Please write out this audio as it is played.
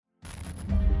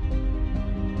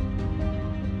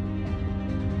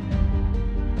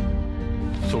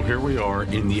So here we are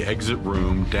in the exit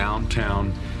room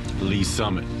downtown Lee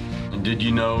Summit. And did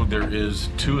you know there is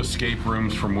 2 escape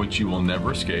rooms from which you will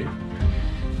never escape?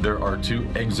 There are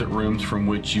 2 exit rooms from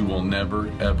which you will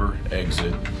never, ever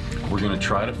exit. We're going to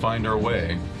try to find our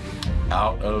way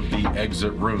out of the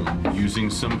exit room using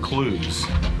some clues.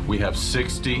 We have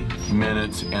 60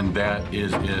 minutes, and that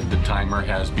is it. The timer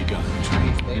has begun.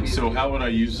 And so how would I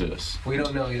use this? We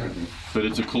don't know yet. But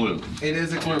it's a clue. It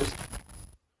is a clue.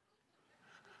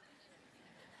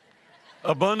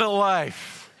 Abundant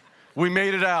life. We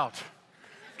made it out.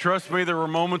 Trust me, there were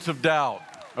moments of doubt,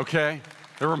 okay?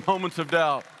 There were moments of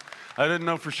doubt. I didn't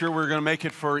know for sure we were going to make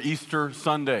it for Easter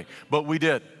Sunday, but we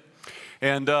did.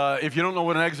 And if you don't know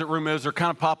what an exit room is, they're kind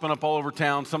of popping up all over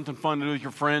town, something fun to do with your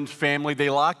friends, family.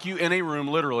 They lock you in a room,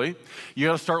 literally. You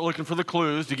got to start looking for the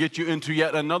clues to get you into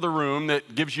yet another room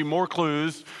that gives you more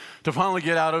clues to finally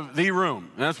get out of the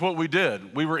room. And that's what we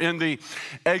did. We were in the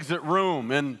exit room.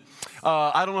 And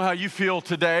I don't know how you feel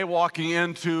today walking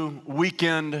into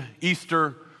weekend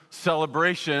Easter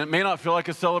celebration. It may not feel like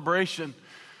a celebration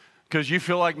because you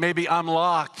feel like maybe I'm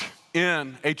locked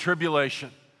in a tribulation,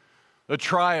 a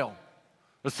trial,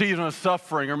 a season of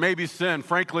suffering, or maybe sin.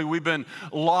 Frankly, we've been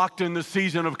locked in the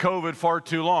season of COVID far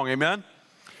too long. Amen?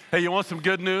 Hey, you want some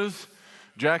good news?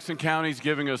 Jackson County's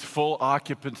giving us full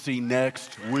occupancy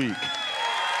next week.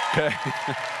 Okay?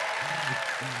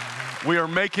 We are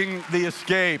making the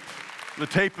escape. The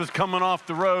tape is coming off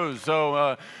the rose.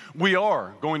 So we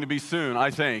are going to be soon, I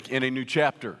think, in a new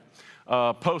chapter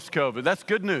post-COVID. That's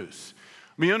good news.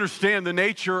 We understand the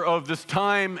nature of this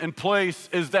time and place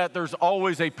is that there's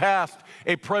always a past,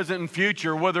 a present, and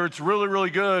future. Whether it's really, really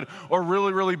good or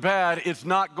really, really bad, it's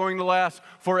not going to last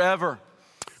forever.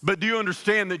 But do you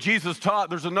understand that Jesus taught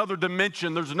there's another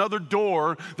dimension, there's another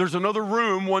door, there's another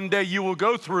room one day you will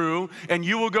go through and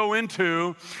you will go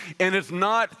into, and it's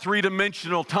not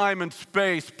three-dimensional time and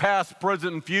space, past,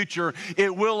 present, and future.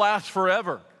 It will last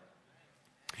forever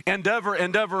and ever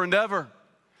and ever and ever.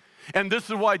 And this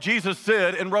is why Jesus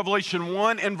said in Revelation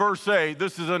 1 and verse 8,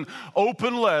 this is an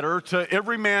open letter to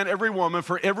every man, every woman,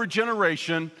 for every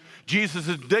generation. Jesus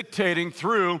is dictating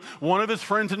through one of his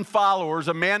friends and followers,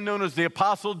 a man known as the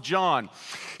Apostle John.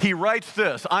 He writes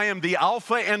this, I am the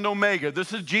Alpha and Omega.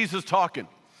 This is Jesus talking.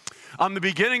 I'm the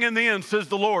beginning and the end, says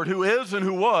the Lord, who is and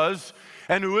who was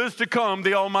and who is to come,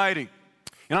 the Almighty.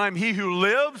 And I am he who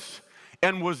lives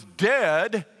and was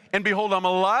dead, and behold, I'm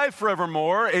alive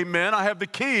forevermore. Amen. I have the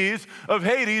keys of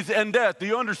Hades and death. Do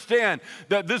you understand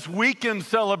that this weekend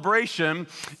celebration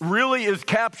really is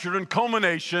captured in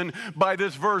culmination by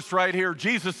this verse right here?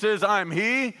 Jesus says, I am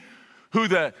he who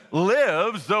that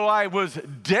lives, though I was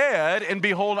dead, and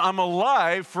behold, I'm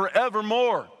alive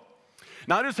forevermore.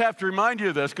 Now, I just have to remind you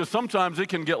of this because sometimes it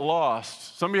can get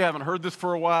lost. Some of you haven't heard this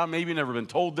for a while, maybe never been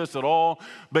told this at all,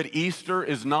 but Easter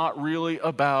is not really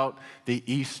about the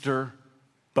Easter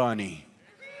bunny.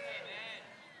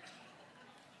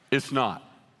 It's not.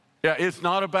 Yeah, it's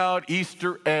not about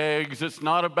Easter eggs. It's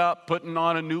not about putting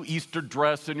on a new Easter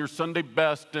dress and your Sunday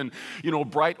best and,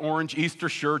 bright orange Easter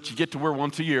shirts you get to wear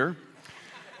once a year.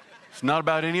 It's not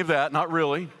about any of that, not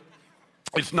really.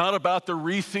 It's not about the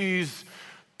Reese's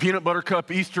peanut butter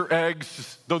cup Easter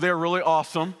eggs, though they're really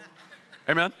awesome.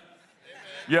 Amen?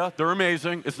 Yeah, they're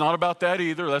amazing. It's not about that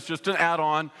either. That's just an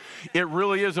add-on. It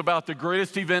really is about the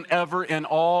greatest event ever in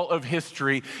all of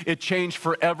history. It changed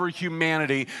forever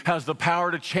humanity, has the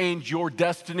power to change your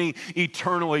destiny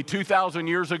eternally. 2,000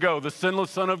 years ago, the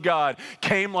sinless Son of God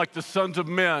came like the sons of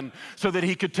men so that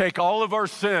he could take all of our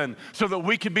sin, so that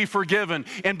we could be forgiven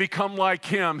and become like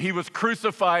him. He was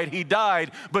crucified, he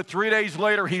died, but 3 days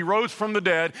later, he rose from the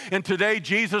dead, and today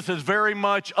Jesus is very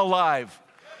much alive.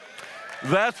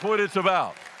 That's what it's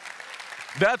about.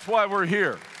 That's why we're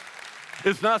here.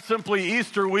 It's not simply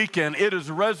Easter weekend. It is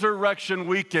resurrection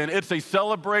weekend. It's a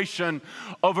celebration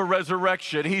of a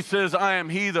resurrection. He says, I am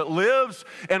he that lives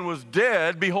and was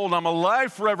dead. Behold, I'm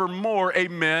alive forevermore.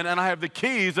 Amen. And I have the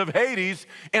keys of Hades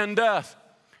and death.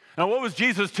 Now, what was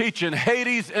Jesus teaching?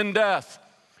 Hades and death.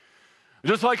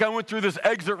 Just like I went through this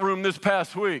exit room this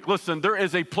past week. Listen, there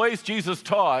is a place Jesus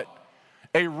taught,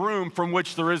 a room from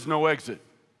which there is no exit.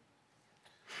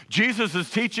 Jesus is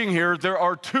teaching here there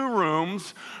are 2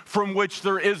 rooms from which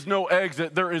there is no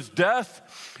exit. There is death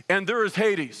and there is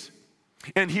Hades.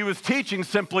 And he was teaching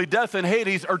simply death and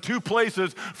Hades are 2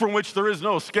 places from which there is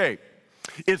no escape.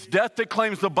 It's death that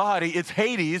claims the body. It's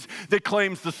Hades that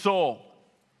claims the soul.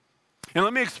 And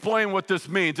let me explain what this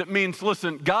means. It means,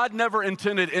 listen, God never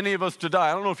intended any of us to die.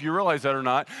 I don't know if you realize that or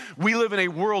not. We live in a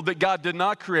world that God did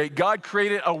not create. God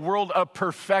created a world of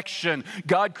perfection.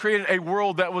 God created a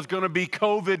world that was going to be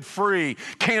COVID-free,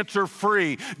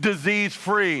 cancer-free,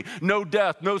 disease-free, no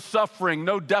death, no suffering,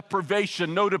 no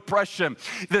deprivation, no depression.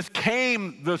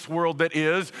 This world that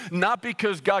is, not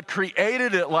because God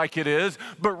created it like it is,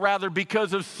 but rather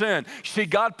because of sin. See,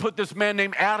 God put this man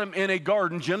named Adam in a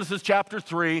garden, Genesis chapter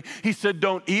 3. He said,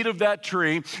 don't eat of that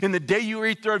tree. In the day you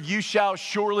eat thereof, you shall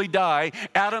surely die.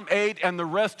 Adam ate, and the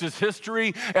rest is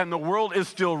history, and the world is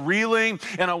still reeling.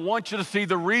 And I want you to see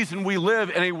the reason we live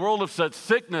in a world of such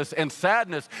sickness and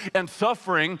sadness and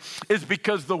suffering is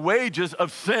because the wages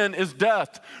of sin is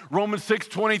death. Romans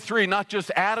 6:23, not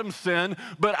just Adam's sin,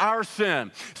 but our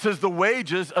sin, says the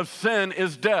wages of sin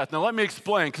is death. Now let me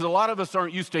explain, because a lot of us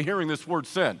aren't used to hearing this word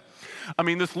sin. I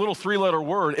mean, this little three-letter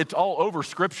word, it's all over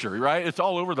Scripture, right? It's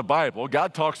all over the Bible.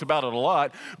 God talks about it a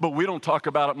lot, but we don't talk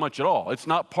about it much at all. It's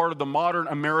not part of the modern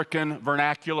American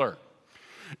vernacular.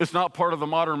 It's not part of the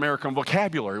modern American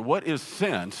vocabulary. What is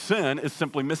sin? Sin is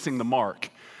simply missing the mark.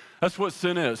 That's what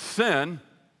sin is. Sin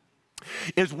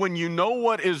is when you know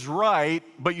what is right,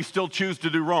 but you still choose to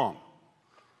do wrong.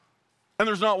 And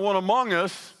there's not one among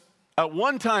us at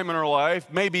one time in our life,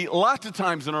 maybe lots of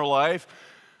times in our life,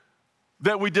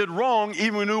 that we did wrong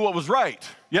even we knew what was right.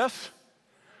 Yes?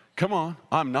 Come on,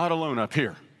 I'm not alone up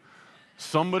here.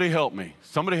 Somebody help me.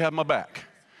 Somebody have my back.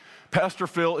 Pastor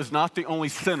Phil is not the only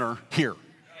sinner here.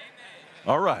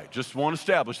 All right, just want to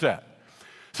establish that.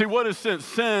 See, what is sin?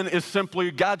 Sin is simply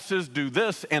God says do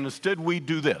this, and instead we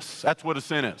do this. That's what a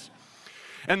sin is.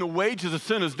 And the wages of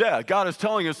sin is death. God is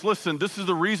telling us, listen, this is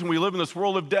the reason we live in this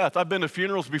world of death. I've been to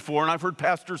funerals before, and I've heard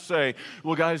pastors say,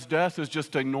 well, guys, death is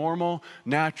just a normal,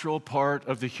 natural part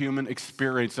of the human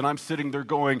experience. And I'm sitting there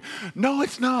going, no,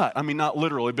 it's not. I mean, not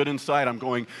literally, but inside I'm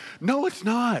going, no, it's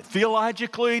not.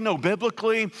 Theologically, no,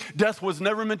 biblically, death was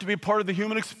never meant to be part of the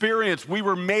human experience. We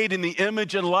were made in the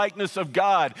image and likeness of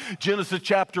God. Genesis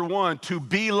chapter 1, to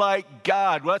be like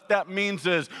God. What that means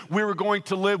is we were going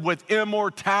to live with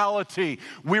immortality.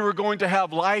 We were going to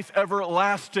have life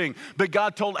everlasting. But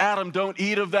God told Adam, don't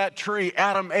eat of that tree.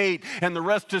 Adam ate, and the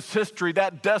rest is history.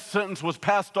 That death sentence was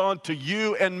passed on to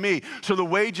you and me. So the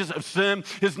wages of sin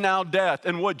is now death.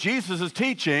 And what Jesus is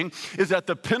teaching is that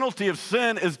the penalty of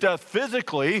sin is death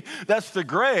physically, that's the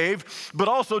grave, but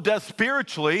also death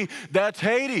spiritually, that's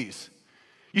Hades.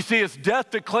 You see, it's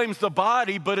death that claims the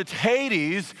body, but it's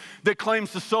Hades that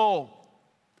claims the soul.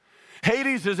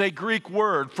 Hades is a Greek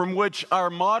word from which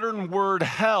our modern word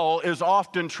hell is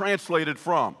often translated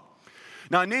from.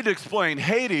 Now, I need to explain,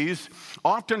 Hades,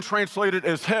 often translated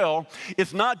as hell,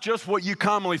 it's not just what you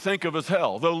commonly think of as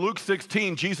hell. Though Luke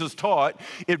 16, Jesus taught,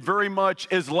 it very much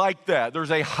is like that.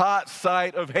 There's a hot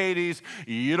side of Hades.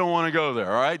 You don't want to go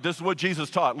there, all right? This is what Jesus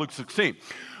taught, Luke 16.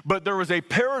 But there was a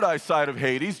paradise side of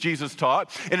Hades, Jesus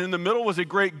taught, and in the middle was a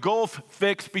great gulf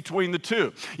fixed between the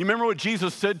two. You remember what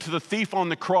Jesus said to the thief on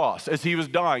the cross as he was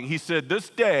dying? He said, this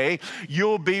day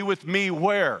you'll be with me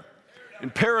where? In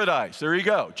paradise. There you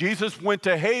go. Jesus went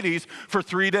to Hades for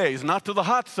 3 days, not to the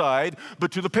hot side,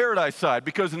 but to the paradise side.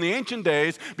 Because in the ancient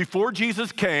days, before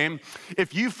Jesus came,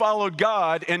 if you followed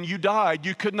God and you died,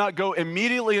 you could not go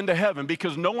immediately into heaven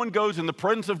because no one goes in the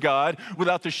presence of God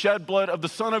without the shed blood of the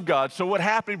Son of God. So what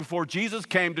happened before Jesus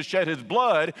came to shed his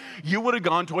blood, you would have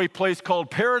gone to a place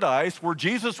called paradise where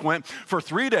Jesus went for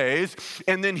 3 days,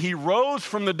 and then he rose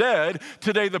from the dead.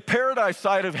 Today, the paradise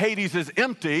side of Hades is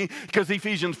empty because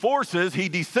Ephesians 4 says he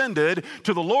descended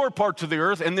to the lower parts of the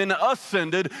earth and then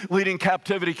ascended, leading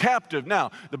captivity captive.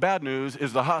 Now, the bad news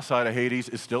is the hot side of Hades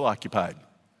is still occupied.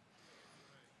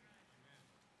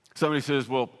 Somebody says,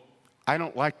 well, I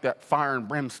don't like that fire and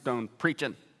brimstone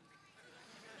preaching.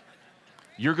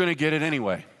 You're going to get it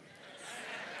anyway.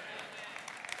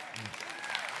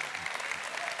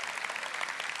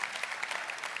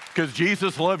 Because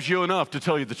Jesus loves you enough to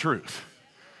tell you the truth.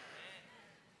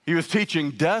 He was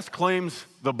teaching death claims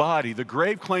the body, the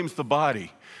grave claims the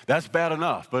body. That's bad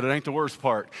enough, but it ain't the worst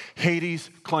part. Hades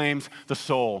claims the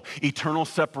soul, eternal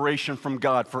separation from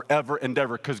God forever and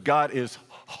ever, because God is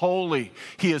holy.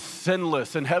 He is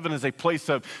sinless, and heaven is a place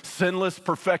of sinless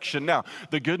perfection. Now,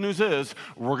 the good news is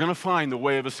we're going to find the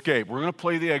way of escape. We're going to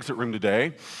play the exit room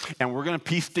today, and we're going to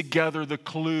piece together the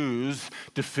clues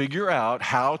to figure out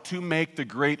how to make the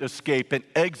great escape and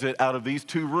exit out of these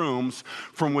two rooms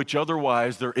from which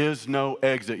otherwise there is no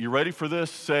exit. You ready for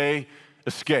this? Say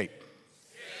escape.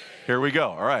 Here we go.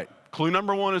 All right. Clue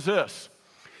number one is this.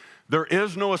 There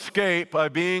is no escape by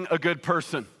being a good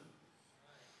person.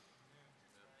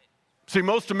 See,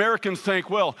 most Americans think,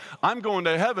 well, I'm going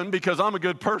to heaven because I'm a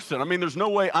good person. I mean, there's no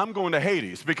way I'm going to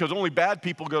Hades because only bad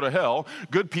people go to hell,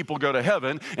 good people go to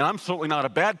heaven, and I'm certainly not a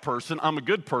bad person. I'm a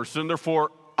good person,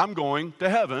 therefore I'm going to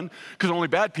heaven because only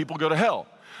bad people go to hell.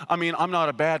 I mean, I'm not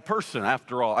a bad person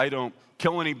after all. I don't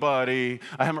kill anybody.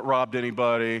 I haven't robbed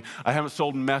anybody. I haven't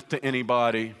sold meth to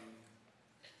anybody.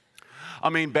 I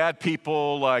mean, bad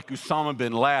people like Osama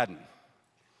bin Laden.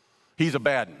 He's a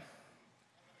bad one.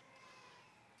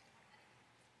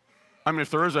 I mean,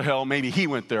 if there is a hell, maybe he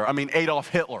went there. I mean, Adolf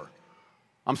Hitler.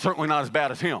 I'm certainly not as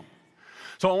bad as him.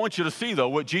 So I want you to see, though,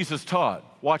 what Jesus taught.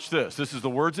 Watch this. This is the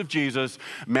words of Jesus,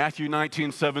 Matthew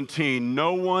 19:17.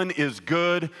 No one is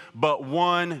good but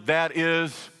one, that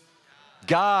is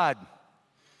God.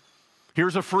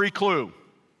 Here's a free clue.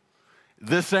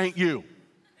 This ain't you.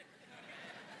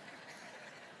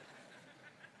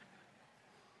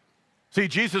 See,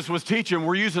 Jesus was teaching,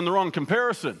 we're using the wrong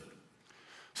comparison.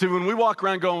 See, when we walk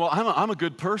around going, well, I'm a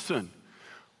good person,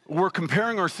 we're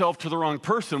comparing ourselves to the wrong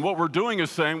person. What we're doing is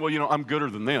saying, well, you know, I'm gooder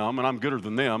than them, and I'm gooder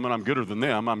than them, and I'm gooder than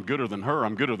them, I'm gooder than her,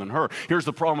 I'm gooder than her. Here's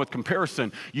the problem with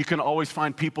comparison. You can always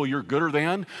find people you're gooder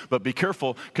than, but be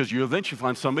careful because you eventually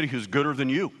find somebody who's gooder than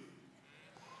you.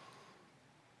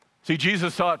 See,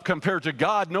 Jesus taught compared to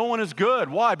God, no one is good.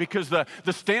 Why? Because the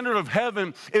standard of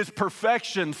heaven is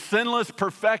perfection, sinless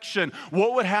perfection.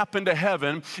 What would happen to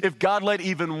heaven if God let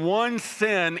even one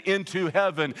sin into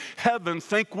heaven? Heaven,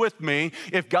 think with me,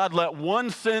 if God let one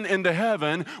sin into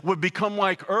heaven, would become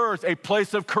like earth, a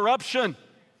place of corruption.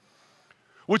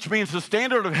 Which means the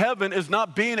standard of heaven is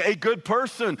not being a good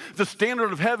person. The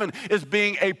standard of heaven is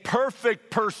being a perfect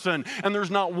person. And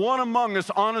there's not one among us,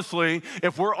 honestly,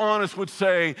 if we're honest, would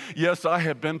say, yes, I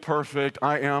have been perfect.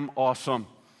 I am awesome.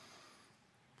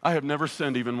 I have never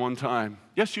sinned even one time.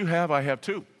 Yes, you have. I have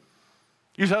too.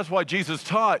 That's why Jesus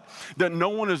taught that no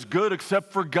one is good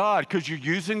except for God, because you're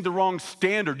using the wrong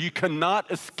standard. You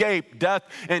cannot escape death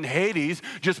and Hades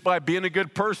just by being a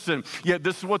good person. Yet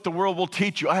this is what the world will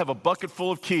teach you. I have a bucket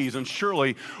full of keys, and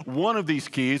surely one of these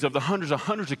keys, of the hundreds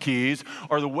of keys,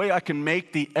 are the way I can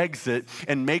make the exit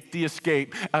and make the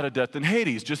escape out of death and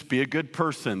Hades. Just be a good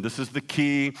person. This is the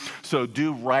key. So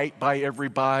do right by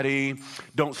everybody.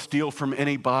 Don't steal from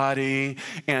anybody.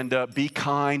 And be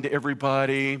kind to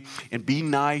everybody. And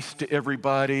be nice to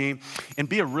everybody, and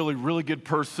be a really, really good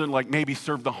person, like maybe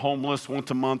serve the homeless once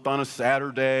a month on a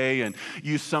Saturday and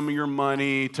use some of your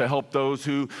money to help those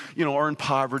who, you know, are in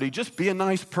poverty. Just be a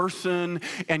nice person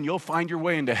and you'll find your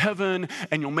way into heaven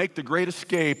and you'll make the great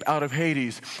escape out of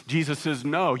Hades. Jesus says,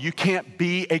 no, you can't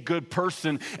be a good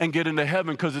person and get into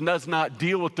heaven because it does not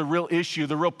deal with the real issue,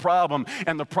 the real problem.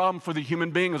 And the problem for the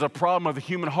human being is a problem of the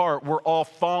human heart. We're all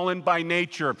fallen by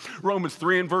nature. Romans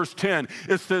 3 and verse 10,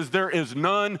 it says there is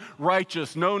none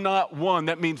righteous, no, not one.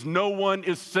 That means no one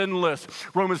is sinless.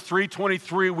 Romans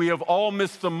 3:23, we have all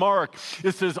missed the mark.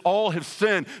 It says all have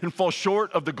sinned and fall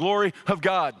short of the glory of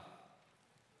God.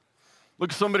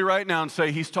 Look at somebody right now and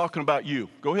say, he's talking about you.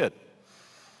 Go ahead.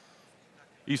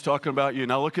 He's talking about you.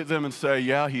 Now look at them and say,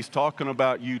 yeah, he's talking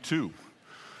about you too.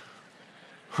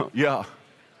 Yeah.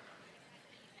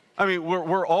 I mean,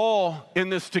 we're all in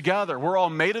this together. We're all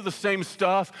made of the same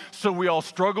stuff, so we all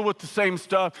struggle with the same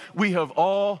stuff. We have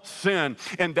all sinned.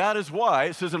 And that is why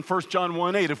it says in 1 John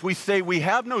 1:8, if we say we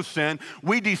have no sin,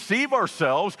 we deceive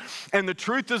ourselves, and the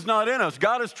truth is not in us.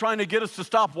 God is trying to get us to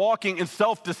stop walking in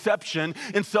self-deception,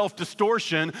 in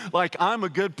self-distortion, like I'm a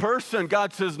good person.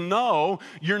 God says, no,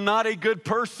 you're not a good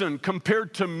person.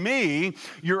 Compared to me,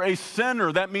 you're a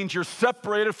sinner. That means you're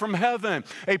separated from heaven,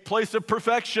 a place of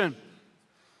perfection.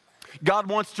 God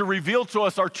wants to reveal to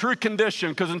us our true condition,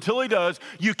 because until he does,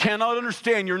 you cannot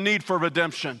understand your need for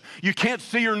redemption. You can't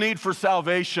see your need for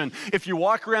salvation. If you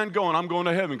walk around going, I'm going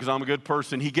to heaven because I'm a good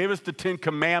person. He gave us the 10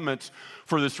 Commandments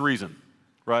for this reason,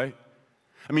 right?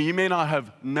 I mean, you may not have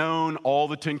known all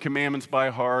the 10 Commandments by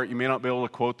heart. You may not be able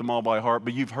to quote them all by heart,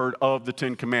 but you've heard of the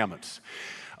 10 Commandments.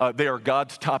 They are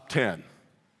God's top 10,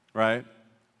 right?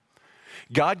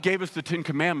 God gave us the 10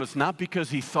 Commandments not because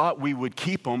he thought we would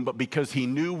keep them, but because he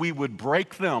knew we would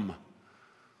break them.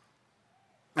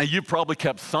 Now, you probably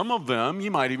kept some of them. You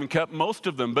might even kept most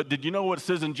of them. But did you know what it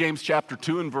says in James chapter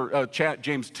 2 and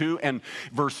James 2 and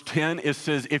verse 10? It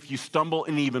says, if you stumble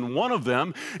in even one of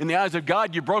them, in the eyes of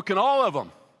God, you've broken all of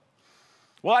them.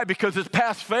 Why? Because it's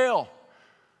pass fail.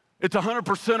 It's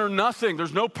 100% or nothing.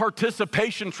 There's no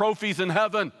participation trophies in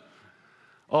heaven.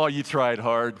 Oh, you tried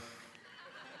hard.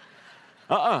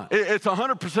 It's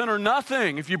 100% or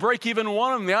nothing. If you break even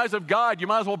one of them in the eyes of God, you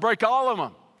might as well break all of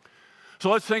them. So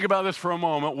let's think about this for a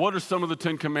moment. What are some of the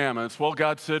 10 Commandments? Well,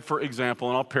 God said, for example,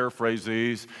 and I'll paraphrase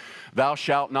these, thou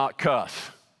shalt not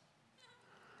cuss.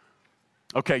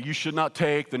 Okay, you should not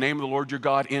take the name of the Lord your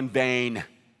God in vain.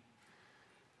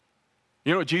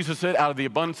 You know what Jesus said? Out of the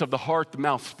abundance of the heart, the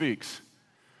mouth speaks.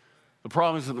 The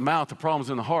problem isn't the mouth, the problem is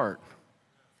in the heart.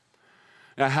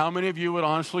 Now, how many of you would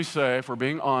honestly say, if we're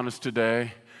being honest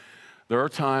today, there are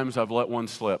times I've let one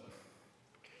slip?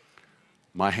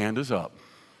 My hand is up.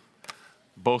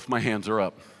 Both my hands are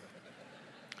up.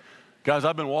 Guys,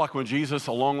 I've been walking with Jesus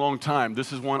a long, long time.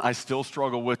 This is one I still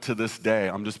struggle with to this day.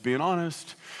 I'm just being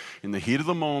honest. In the heat of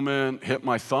the moment, hit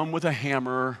my thumb with a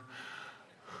hammer,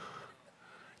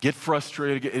 get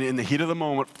frustrated, in the heat of the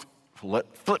moment, flip.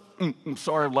 I'm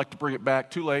sorry, I'd like to bring it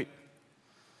back. Too late.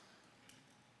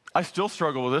 I still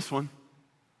struggle with this one.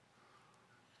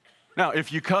 Now,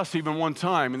 if you cuss even one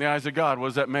time in the eyes of God, what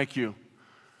does that make you?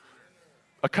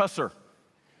 A cusser.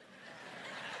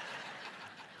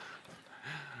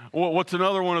 Well, what's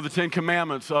another one of the 10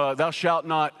 Commandments? Thou shalt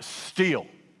not steal.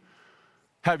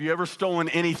 Have you ever stolen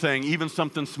anything, even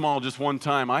something small, just one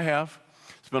time? I have.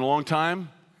 It's been a long time,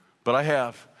 but I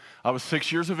have. I was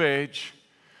 6 years of age.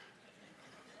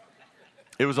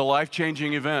 It was a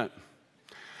life-changing event.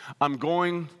 I'm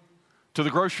going to the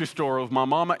grocery store with my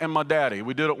mama and my daddy.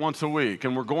 We did it once a week,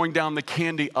 and we're going down the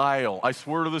candy aisle. I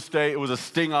swear to this day, it was a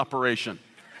sting operation.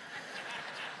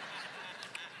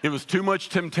 It was too much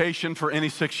temptation for any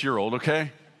 6-year-old,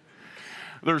 okay?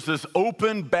 There's this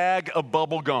open bag of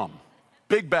bubble gum,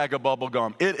 big bag of bubble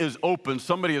gum. It is open.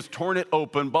 Somebody has torn it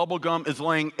open. Bubble gum is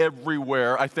laying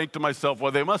everywhere. I think to myself,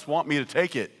 well, they must want me to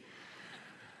take it.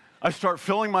 I start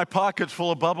filling my pockets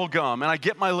full of bubble gum, and I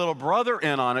get my little brother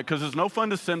in on it because it's no fun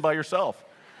to sin by yourself.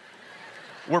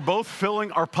 We're both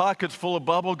filling our pockets full of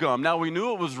bubble gum. Now, we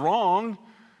knew it was wrong.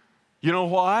 You know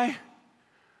why?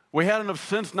 We had enough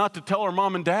sense not to tell our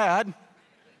mom and dad.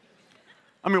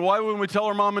 I mean, why wouldn't we tell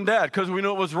our mom and dad? Because we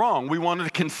knew it was wrong. We wanted to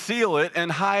conceal it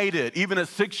and hide it. Even at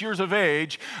 6 years of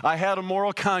age, I had a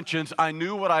moral conscience. I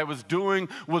knew what I was doing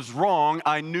was wrong.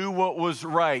 I knew what was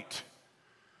right.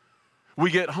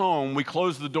 We get home, we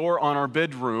close the door on our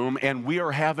bedroom, and we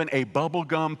are having a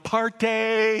bubblegum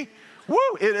party. Woo,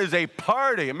 it is a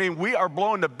party. I mean, we are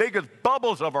blowing the biggest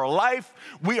bubbles of our life.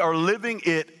 We are living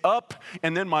it up.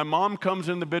 And then my mom comes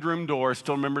in the bedroom door,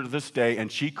 still remember to this day,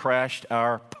 and she crashed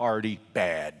our party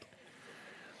bad.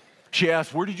 She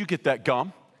asked, where did you get that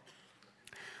gum?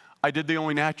 I did the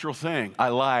only natural thing. I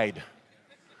lied.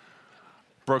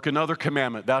 Broke another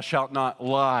commandment, thou shalt not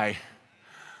lie.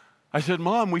 I said,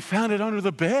 Mom, we found it under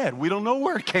the bed. We don't know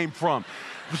where it came from.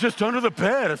 It was just under the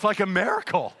bed. It's like a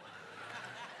miracle.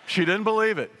 She didn't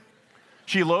believe it.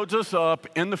 She loads us up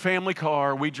in the family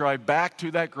car. We drive back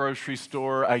to that grocery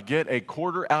store. I get a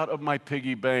quarter out of my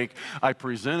piggy bank. I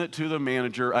present it to the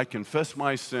manager. I confess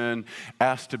my sin,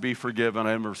 ask to be forgiven.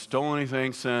 I've never stolen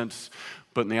anything since.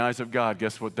 But in the eyes of God,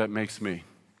 guess what that makes me?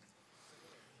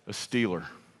 A stealer.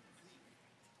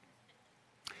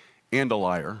 And a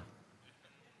liar.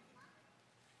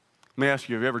 Let me ask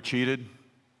you, have you ever cheated?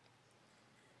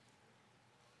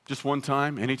 Just one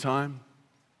time, any time?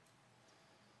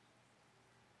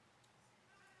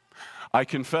 I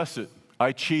confess it.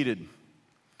 I cheated.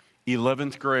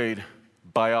 11th grade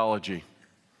biology.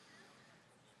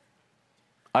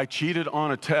 I cheated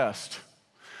on a test.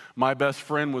 My best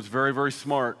friend was very, very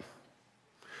smart.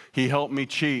 He helped me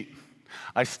cheat.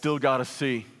 I still got a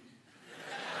C.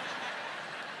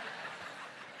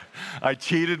 I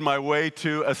cheated my way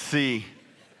to a C.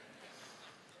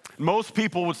 Most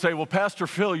people would say, well, Pastor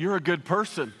Phil, you're a good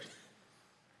person.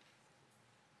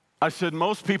 I said,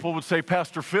 most people would say,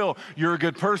 Pastor Phil, you're a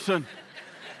good person.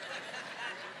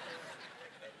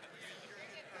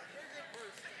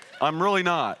 I'm really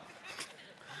not.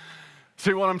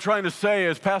 See, what I'm trying to say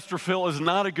is Pastor Phil is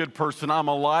not a good person. I'm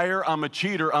a liar, I'm a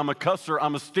cheater, I'm a cusser,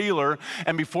 I'm a stealer.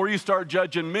 And before you start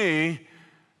judging me,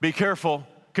 be careful,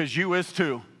 because you is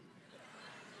too.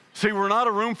 See, we're not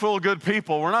a room full of good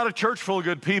people. We're not a church full of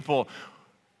good people.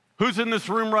 Who's in this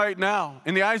room right now?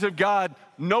 In the eyes of God,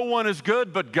 no one is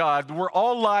good but God. We're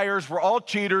all liars. We're all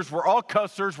cheaters. We're all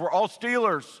cussers. We're all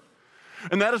stealers.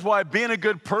 And that is why being a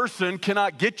good person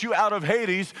cannot get you out of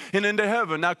Hades and into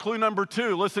heaven. Now, clue number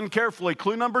 2, listen carefully.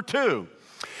 Clue number 2,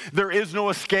 there is no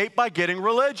escape by getting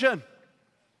religion.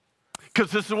 Because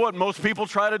this is what most people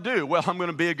try to do. Well, I'm going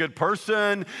to be a good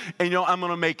person, and I'm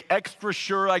going to make extra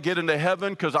sure I get into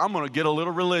heaven because I'm going to get a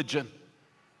little religion.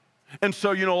 And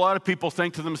so, a lot of people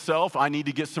think to themselves, I need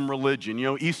to get some religion.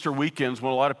 Easter weekends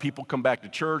when a lot of people come back to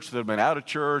church that have been out of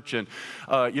church, and,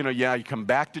 you come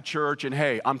back to church, and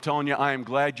hey, I'm telling you, I am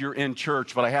glad you're in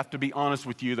church, but I have to be honest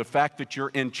with you, the fact that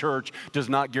you're in church does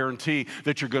not guarantee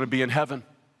that you're going to be in heaven.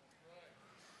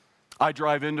 I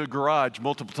drive into a garage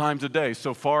multiple times a day.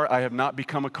 So far, I have not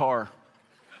become a car.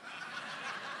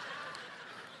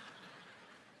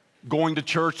 Going to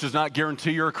church does not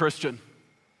guarantee you're a Christian,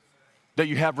 that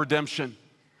you have redemption.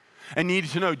 And you need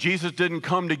to know, Jesus didn't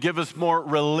come to give us more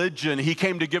religion. He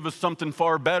came to give us something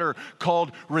far better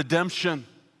called redemption.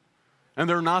 And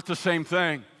they're not the same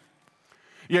thing.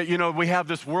 Yeah, you know, we have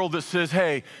this world that says,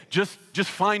 hey, just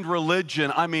find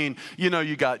religion. I mean, you know,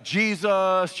 you got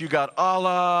Jesus, you got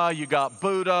Allah, you got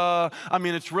Buddha. I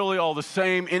mean, it's really all the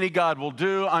same. Any God will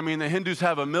do. I mean, the Hindus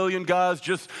have 1,000,000 gods.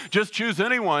 Just choose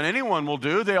anyone. Anyone will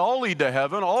do. They all lead to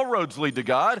heaven. All roads lead to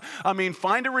God. I mean,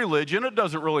 find a religion. It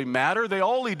doesn't really matter. They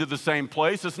all lead to the same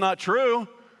place. It's not true.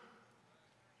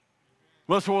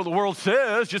 Well, that's what the world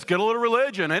says. Just get a little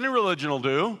religion. Any religion will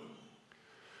do.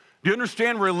 Do you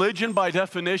understand religion by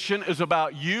definition is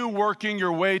about you working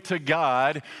your way to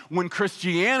God when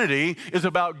Christianity is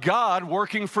about God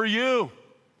working for you?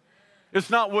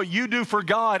 It's not what you do for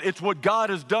God, it's what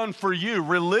God has done for you.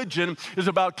 Religion is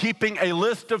about keeping a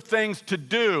list of things to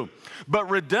do. But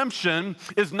redemption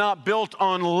is not built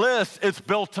on lists, it's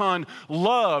built on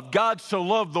love. God so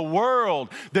loved the world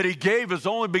that He gave His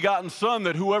only begotten Son,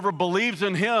 that whoever believes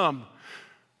in Him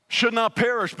should not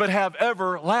perish but have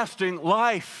everlasting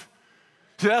life.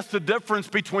 See, that's the difference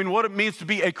between what it means to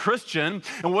be a Christian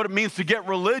and what it means to get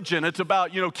religion. It's about,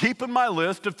 keeping my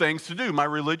list of things to do, my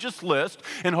religious list,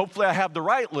 and hopefully I have the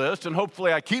right list, and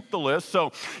hopefully I keep the list.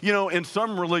 So, in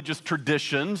some religious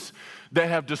traditions that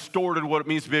have distorted what it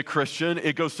means to be a Christian,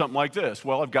 it goes something like this.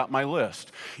 Well, I've got my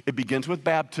list. It begins with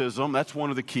baptism. That's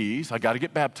one of the keys. I got to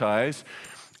get baptized.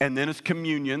 And then it's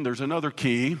communion. There's another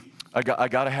key. I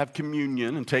got to have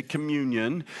communion and take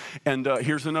communion. And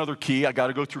here's another key. I got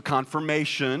to go through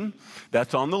confirmation.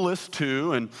 That's on the list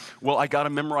too. And, I got to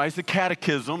memorize the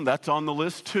catechism. That's on the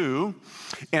list too.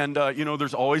 And,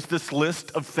 there's always this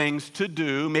list of things to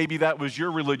do. Maybe that was your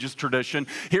religious tradition.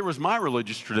 Here was my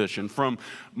religious tradition from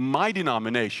my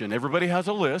denomination. Everybody has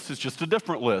a list. It's just a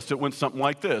different list. It went something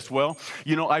like this. Well,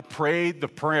 I prayed the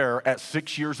prayer at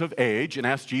 6 years of age and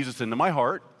asked Jesus into my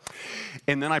heart.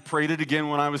 And then I prayed it again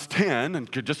when I was 10,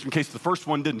 and just in case the first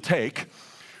one didn't take,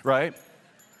 right?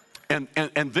 And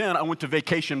then I went to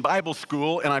vacation Bible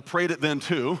school, and I prayed it then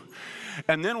too.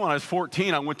 And then when I was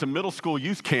 14, I went to middle school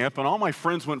youth camp, and all my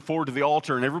friends went forward to the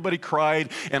altar, and everybody cried,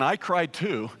 and I cried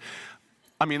too.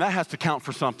 I mean, that has to count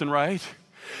for something, right?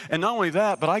 And not only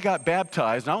that, but I got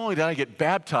baptized. Not only did I get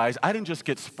baptized, I didn't just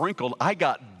get sprinkled, I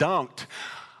got dunked.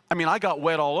 I mean, I got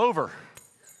wet all over.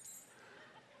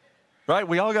 Right?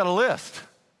 We all got a list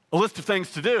of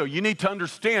things to do. You need to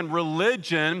understand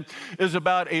religion is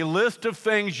about a list of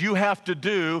things you have to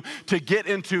do to get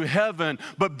into heaven.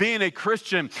 But being a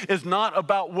Christian is not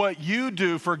about what you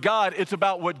do for God. It's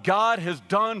about what God has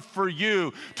done for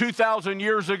you. 2,000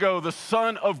 years ago, the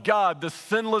Son of God, the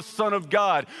sinless Son of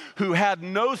God, who had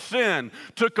no sin,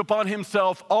 took upon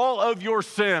Himself all of your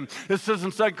sin. It says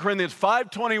in 2 Corinthians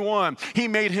 5:21, He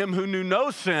made Him who knew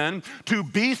no sin to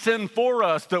be sin for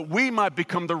us, that we might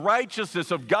become the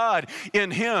righteousness of God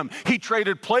in Him. He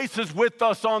traded places with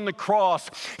us on the cross.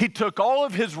 He took all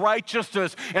of His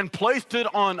righteousness and placed it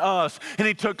on us. And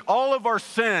He took all of our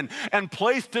sin and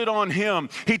placed it on Him.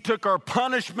 He took our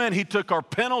punishment. He took our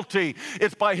penalty.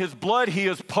 It's by His blood He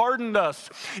has pardoned us.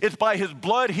 It's by His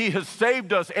blood He has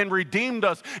saved us and redeemed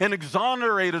us and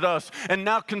exonerated us and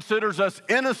now considers us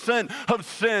innocent of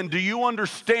sin. Do you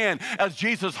understand? As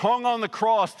Jesus hung on the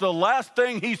cross, the last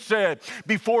thing He said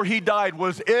before He died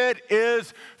was, "It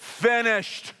is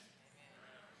finished."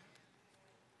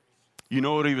 You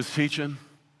know what He was teaching?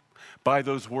 By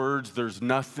those words, there's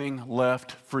nothing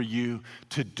left for you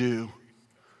to do.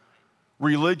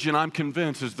 Religion, I'm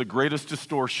convinced, is the greatest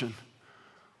distortion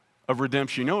of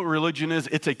redemption. You know what religion is?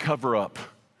 It's a cover-up.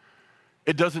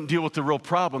 It doesn't deal with the real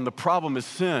problem. The problem is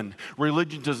sin.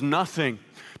 Religion does nothing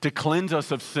to cleanse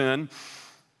us of sin.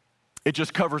 It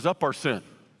just covers up our sin.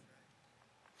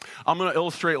 I'm going to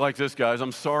illustrate like this, guys.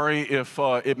 I'm sorry if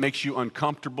it makes you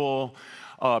uncomfortable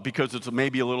because it's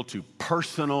maybe a little too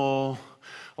personal.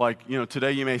 Like,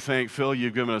 today you may think, Phil,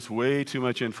 you've given us way too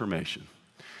much information.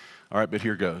 All right, but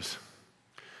here goes.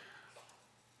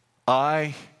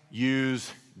 I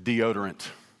use deodorant.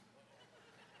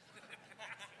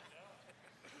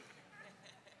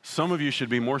 Some of you should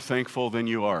be more thankful than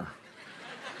you are.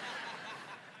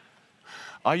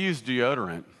 I use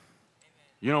deodorant.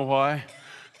 You know why?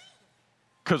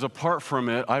 Because apart from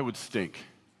it, I would stink.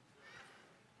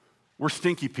 We're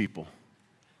stinky people.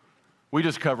 We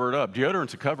just cover it up.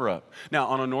 Deodorant's a cover-up. Now,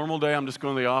 on a normal day, I'm just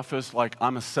going to the office like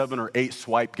I'm a 7 or 8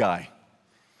 swipe guy.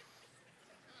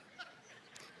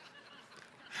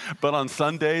 But on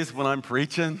Sundays when I'm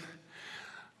preaching,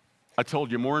 I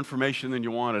told you more information than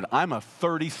you wanted. I'm a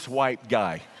 30 swipe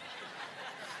guy.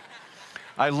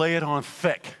 I lay it on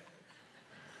thick.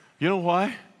 You know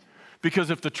why?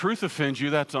 Because if the truth offends you,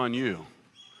 that's on you.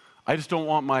 I just don't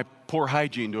want my poor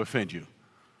hygiene to offend you.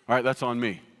 All right, that's on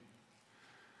me.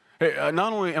 Hey,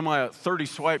 not only am I a 30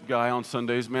 swipe guy on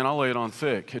Sundays, man, I'll lay it on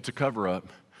thick. It's a cover-up.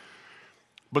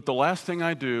 But the last thing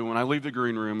I do when I leave the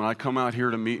green room and I come out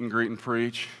here to meet and greet and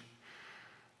preach,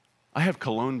 I have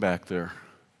cologne back there.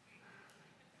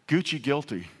 Gucci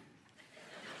guilty.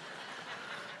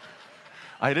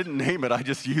 I didn't name it, I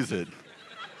just use it.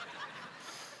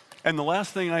 And the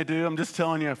last thing I do, I'm just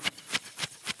telling you,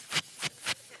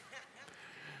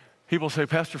 people say,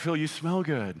 Pastor Phil, you smell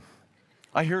good.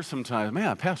 I hear sometimes,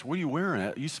 man, Pastor, what are you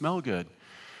wearing? You smell good.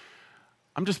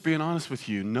 I'm just being honest with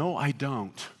you. No, I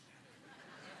don't.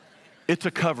 It's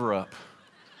a cover-up.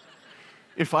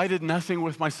 If I did nothing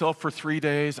with myself for 3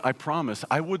 days, I promise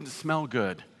I wouldn't smell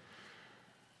good.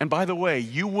 And by the way,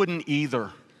 you wouldn't either.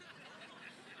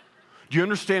 Do you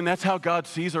understand that's how God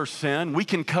sees our sin? We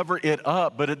can cover it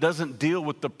up, but it doesn't deal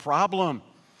with the problem.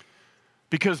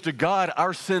 Because to God,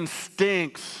 our sin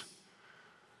stinks.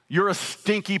 You're a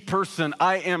stinky person.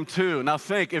 I am too. Now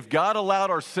think, if God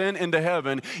allowed our sin into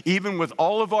heaven, even with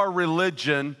all of our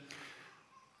religion,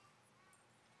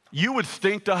 you would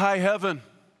stink to high heaven.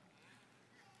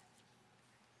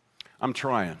 I'm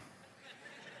trying.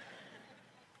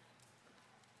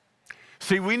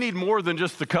 See, we need more than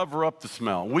just to cover up the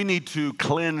smell. We need to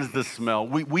cleanse the smell.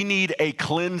 We need a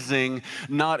cleansing,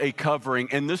 not a covering.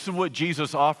 And this is what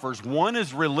Jesus offers. One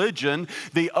is religion.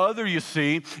 The other, you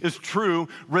see, is true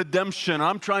redemption.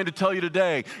 I'm trying to tell you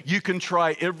today, you can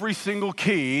try every single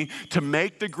key to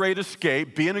make the great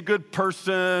escape, being a good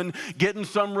person, getting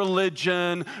some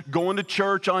religion, going to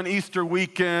church on Easter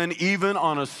weekend, even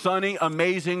on a sunny,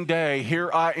 amazing day. Here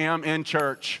I am in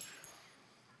church.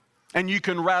 And you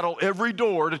can rattle every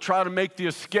door to try to make the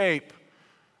escape.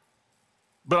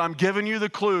 But I'm giving you the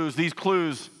clues. These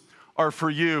clues are for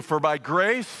you. For by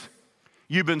grace,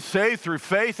 you've been saved through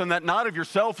faith, and that not of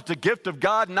yourself. It's a gift of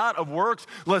God, not of works,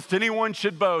 lest anyone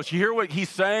should boast. You hear what he's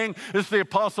saying? This is the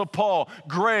Apostle Paul.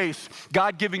 Grace,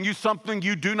 God giving you something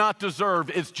you do not deserve.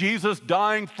 It's Jesus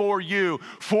dying for you,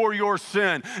 for your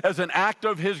sin, as an act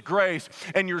of his grace.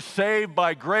 And you're saved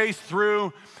by grace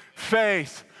through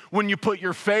faith. When you put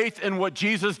your faith in what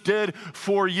Jesus did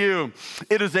for you.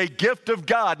 It is a gift of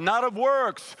God, not of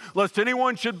works, lest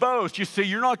anyone should boast. You see,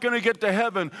 you're not going to get to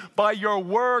heaven by your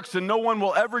works, and no one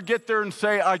will ever get there and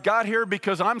say, I got here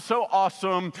because I'm so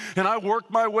awesome, and I worked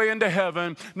my way into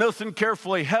heaven. Listen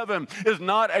carefully, heaven is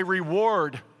not a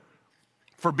reward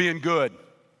for being good.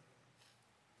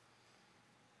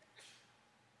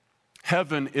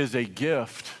 Heaven is a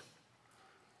gift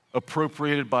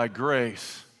appropriated by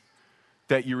grace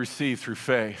that you receive through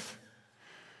faith.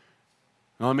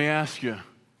 Now let me ask you,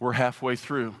 we're halfway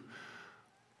through.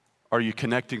 Are you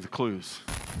connecting the clues?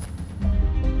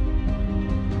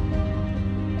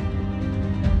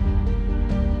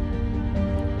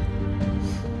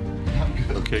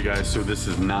 Okay guys, so this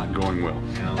is not going well.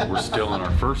 We're still in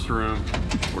our first room.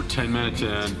 We're 10 minutes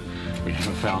in. We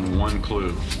haven't found one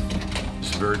clue.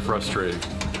 It's very frustrating.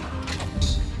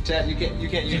 Chad, you can't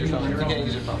use your phone. You can't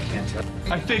use your phone.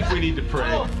 I think we need to pray.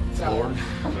 Lord,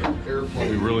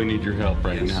 we really need your help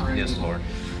right now. Yes, Lord.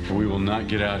 And we will not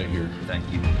get out of here.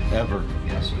 Thank you. Ever.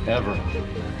 Yes. Ever.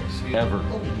 Ever.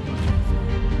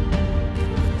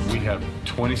 We have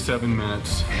 27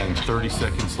 minutes and 30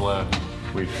 seconds left.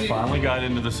 We finally got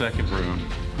into the second room.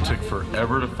 It took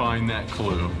forever to find that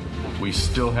clue. We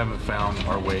still haven't found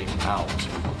our way out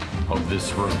of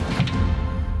this room.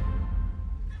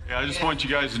 Yeah, I just want you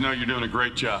guys to know you're doing a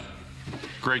great job.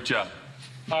 Great job.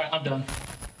 All right, I'm done.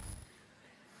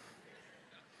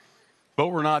 But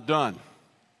we're not done.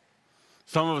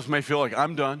 Some of us may feel like,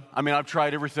 I'm done. I mean, I've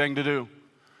tried everything to do.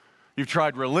 You've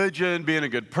tried religion, being a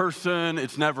good person.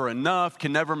 It's never enough,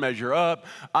 can never measure up.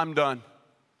 I'm done.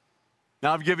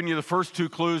 Now, I've given you the first two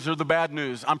clues. They're the bad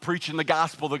news. I'm preaching the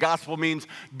gospel. The gospel means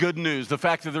good news. The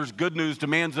fact that there's good news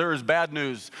demands there is bad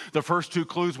news. The first two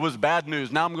clues was bad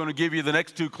news. Now I'm going to give you the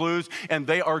next two clues, and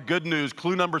they are good news.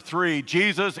 Clue number 3,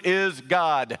 Jesus is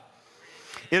God.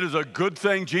 It is a good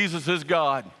thing Jesus is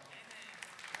God.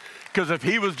 Because if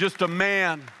he was just a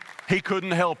man, he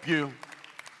couldn't help you.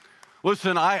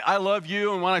 Listen, I love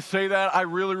you, and when I say that, I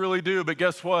really, really do. But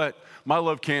guess what? My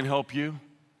love can't help you.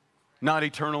 Not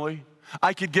eternally.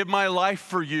 I could give my life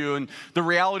for you, and the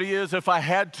reality is if I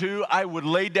had to, I would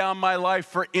lay down my life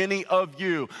for any of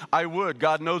you. I would.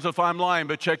 God knows if I'm lying,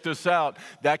 but check this out.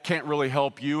 That can't really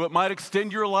help you. It might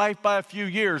extend your life by a few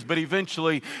years, but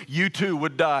eventually you too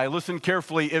would die. Listen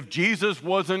carefully. If Jesus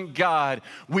wasn't God,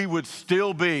 we would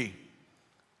still be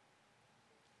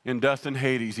in death and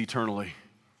Hades eternally.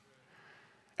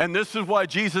 And this is why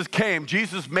Jesus came.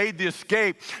 Jesus made the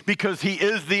escape because he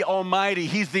is the Almighty.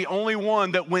 He's the only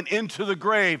one that went into the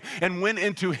grave and went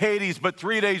into Hades, but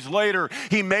 3 days later,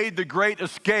 he made the great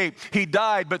escape. He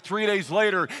died, but 3 days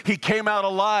later, he came out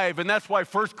alive. And that's why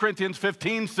 1 Corinthians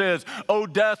 15 says, "O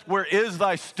death, where is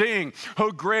thy sting?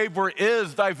 O grave, where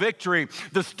is thy victory?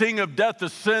 The sting of death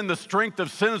is sin, the strength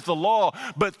of sin is the law.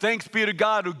 But thanks be to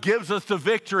God who gives us the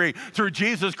victory through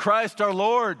Jesus Christ our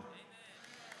Lord."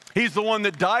 He's the one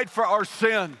that died for our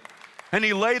sin. And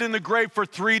he laid in the grave for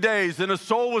 3 days, and his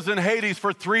soul was in Hades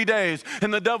for 3 days.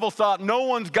 And the devil thought, no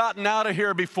one's gotten out of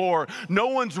here before. No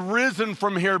one's risen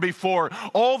from here before.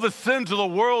 All the sins of the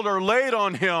world are laid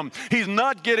on him. He's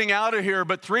not getting out of here.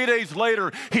 But 3 days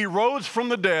later, he rose from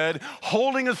the dead,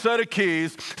 holding a set of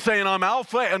keys, saying, "I'm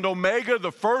Alpha and Omega,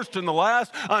 the first and the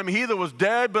last. I'm he that was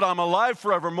dead, but I'm alive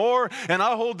forevermore. And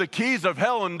I hold the keys of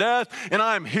hell and death, and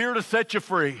I am here to set you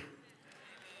free."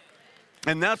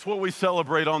 And that's what we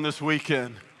celebrate on this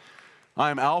weekend.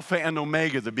 I am Alpha and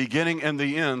Omega, the beginning and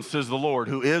the end, says the Lord,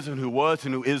 who is and who was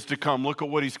and who is to come. Look at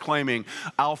what he's claiming.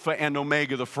 Alpha and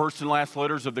Omega, the first and last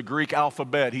letters of the Greek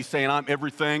alphabet. He's saying, I'm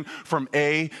everything from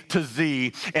A to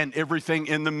Z and everything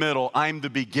in the middle. I'm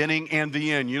the beginning and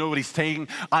the end. You know what he's saying?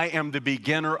 I am the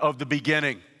beginner of the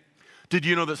beginning. Did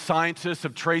you know that scientists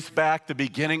have traced back the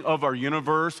beginning of our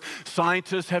universe?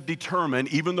 Scientists have determined,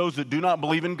 even those that do not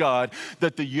believe in God,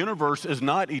 that the universe is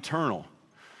not eternal.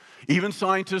 Even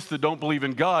scientists that don't believe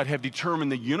in God have determined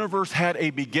the universe had a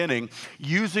beginning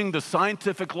using the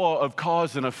scientific law of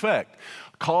cause and effect.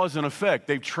 Cause and effect.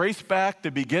 They've traced back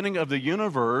the beginning of the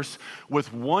universe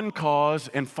with one cause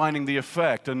and finding the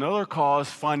effect, another cause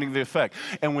finding the effect.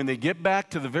 And when they get back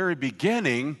to the very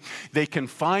beginning, they can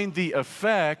find the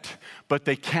effect, but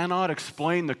they cannot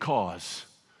explain the cause.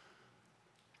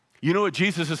 You know what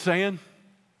Jesus is saying?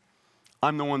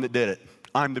 I'm the one that did it.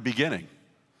 I'm the beginning.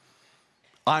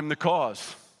 I'm the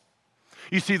cause.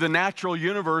 You see, the natural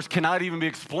universe cannot even be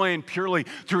explained purely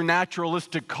through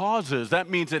naturalistic causes. That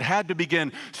means it had to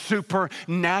begin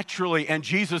supernaturally, and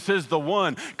Jesus is the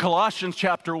one. Colossians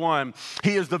chapter 1,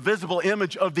 he is the visible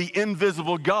image of the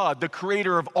invisible God, the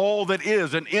creator of all that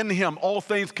is, and in him all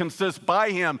things consist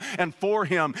by him and for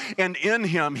him, and in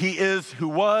him he is who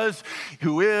was,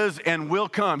 who is, and will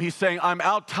come. He's saying, I'm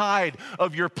outside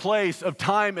of your place of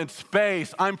time and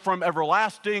space. I'm from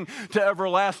everlasting to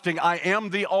everlasting. I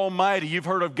am the Almighty. You've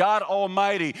heard of God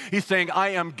Almighty. He's saying,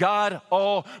 I am God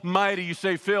Almighty. You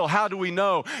say, Phil, how do we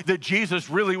know that Jesus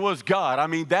really was God? I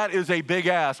mean, that is a big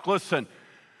ask. Listen,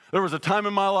 there was a time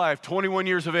in my life, 21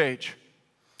 years of age.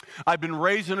 I've been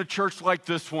raised in a church like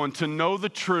this one to know the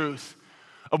truth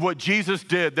of what Jesus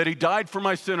did, that he died for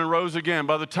my sin and rose again.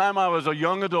 By the time I was a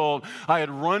young adult, I had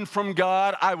run from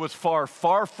God. I was far,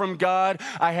 far from God.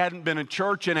 I hadn't been in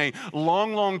church in a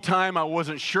long, long time. I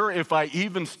wasn't sure if I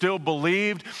even still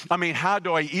believed. I mean, how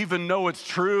do I even know it's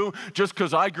true? Just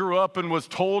because I grew up and was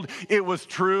told it was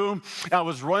true. I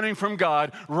was running from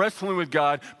God, wrestling with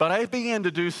God, but I began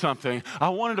to do something. I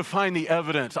wanted to find the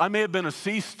evidence. I may have been a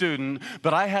C student,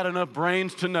 but I had enough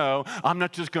brains to know I'm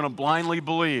not just going to blindly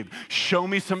believe. Show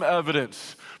me some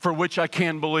evidence for which I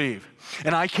can believe.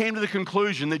 And I came to the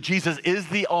conclusion that Jesus is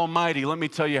the Almighty. Let me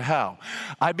tell you how.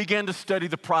 I began to study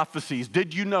the prophecies.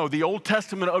 Did you know the Old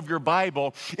Testament of your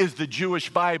Bible is the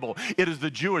Jewish Bible? It is the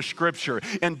Jewish scripture.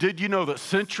 And did you know that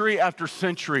century after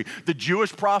century, the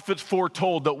Jewish prophets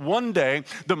foretold that one day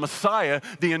the Messiah,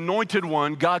 the anointed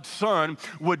one, God's Son,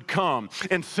 would come.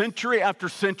 And century after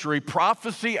century,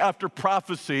 prophecy after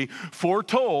prophecy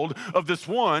foretold of this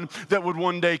one that would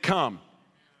one day come.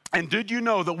 And did you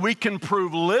know that we can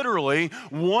prove literally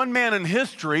one man in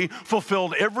history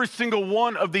fulfilled every single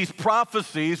one of these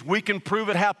prophecies? We can prove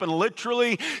it happened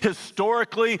literally,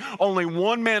 historically. Only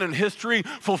one man in history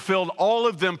fulfilled all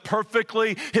of them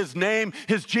perfectly. His name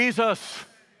is Jesus.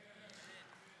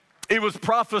 It was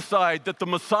prophesied that the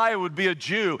Messiah would be a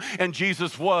Jew, and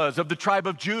Jesus was. Of the tribe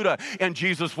of Judah, and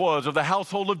Jesus was. Of the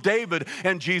household of David,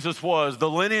 and Jesus was. The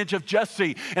lineage of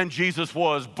Jesse, and Jesus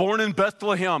was. Born in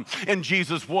Bethlehem, and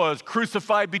Jesus was.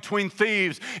 Crucified between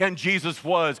thieves, and Jesus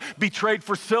was. Betrayed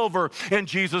for silver, and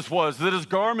Jesus was. That his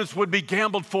garments would be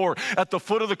gambled for at the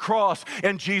foot of the cross,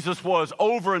 and Jesus was.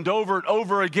 Over and over and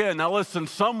over again. Now listen,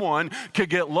 someone could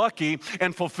get lucky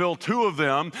and fulfill 2 of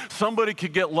them. Somebody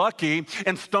could get lucky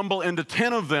and stumble into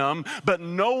 10 of them, but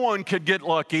no one could get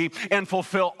lucky and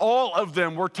fulfill all of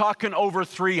them. We're talking over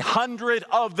 300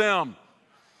 of them.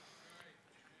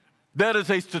 That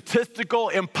is a statistical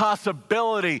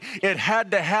impossibility. It had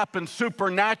to happen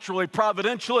supernaturally,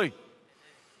 providentially.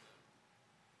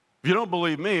 If you don't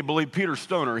believe me, believe Peter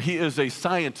Stoner. He is a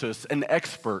scientist, an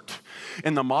expert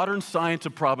in the modern science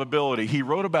of probability. He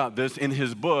wrote about this in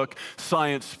his book,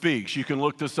 Science Speaks. You can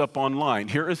look this up online.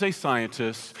 Here is a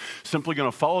scientist simply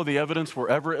going to follow the evidence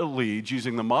wherever it leads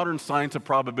using the modern science of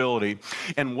probability.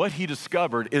 And what he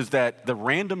discovered is that the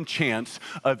random chance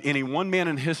of any one man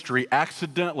in history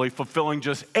accidentally fulfilling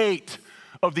just 8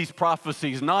 of these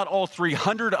prophecies, not all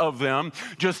 300 of them,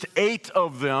 just 8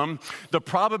 of them, the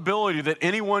probability that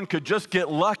anyone could just get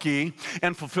lucky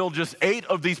and fulfill just 8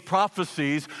 of these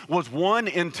prophecies was 1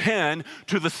 in 10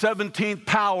 to the 17th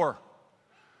power.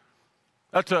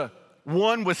 That's a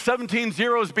 1 with 17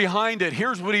 zeros behind it.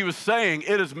 Here's what he was saying.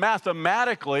 It is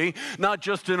mathematically, not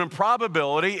just an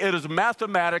improbability, it is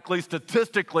mathematically,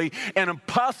 statistically, an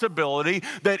impossibility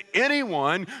that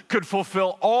anyone could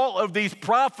fulfill all of these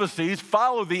prophecies,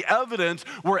 follow the evidence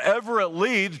wherever it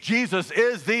leads. Jesus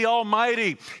is the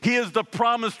Almighty. He is the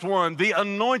promised one, the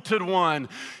anointed one.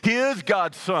 He is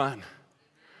God's Son,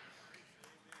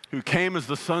 who came as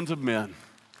the sons of men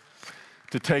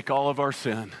to take all of our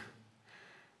sin.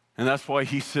 And that's why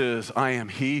he says, I am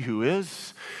he who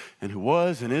is and who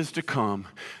was and is to come,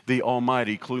 the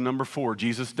Almighty. Clue number 4,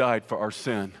 Jesus died for our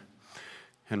sin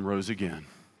and rose again.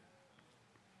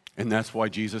 And that's why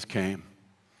Jesus came.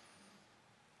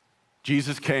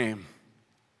 Jesus came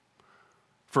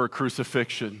for a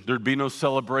crucifixion. There'd be no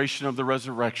celebration of the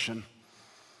resurrection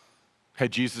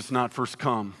had Jesus not first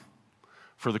come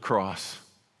for the cross.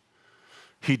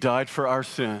 He died for our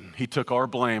sin. He took our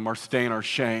blame, our stain, our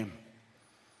shame.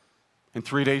 And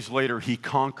 3 days later, he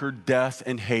conquered death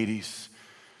and Hades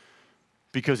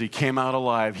because he came out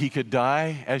alive. He could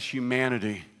die as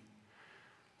humanity,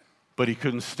 but he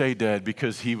couldn't stay dead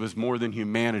because he was more than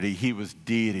humanity. He was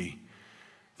deity,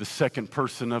 the second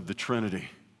person of the Trinity.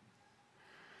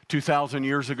 2,000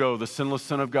 years ago, the sinless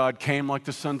Son of God came like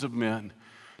the sons of men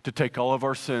to take all of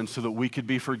our sins so that we could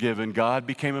be forgiven. God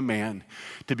became a man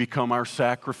to become our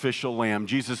sacrificial lamb.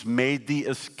 Jesus made the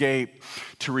escape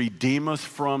to redeem us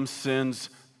from sin's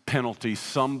penalty.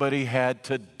 Somebody had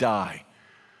to die.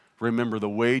 Remember, the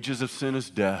wages of sin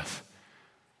is death.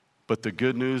 But the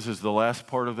good news is the last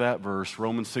part of that verse,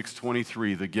 Romans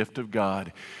 6:23, the gift of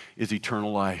God is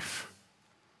eternal life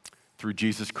through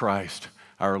Jesus Christ,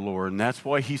 our Lord. And that's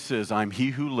why he says, I'm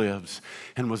he who lives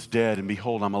and was dead, and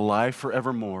behold, I'm alive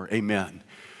forevermore. Amen.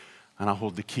 And I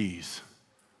hold the keys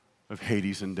of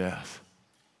Hades and death.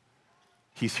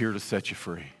 He's here to set you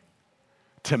free,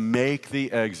 to make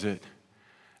the exit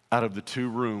out of the 2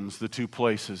 rooms, the 2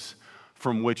 places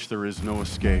from which there is no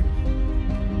escape.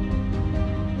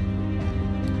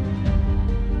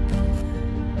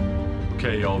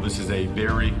 Okay, y'all, this is a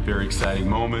very, very exciting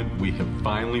moment. We have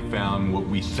finally found what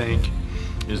we think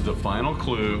is the final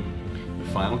clue, the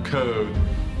final code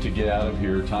to get out of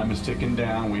here. Time is ticking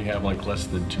down. We have like less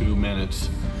than 2 minutes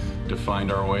to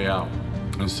find our way out.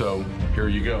 And so here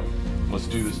you go. Let's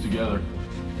do this together.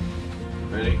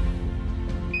 Ready?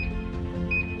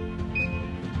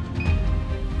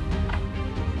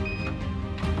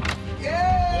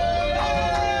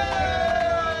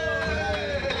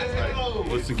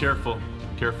 Listen careful,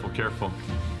 careful, careful.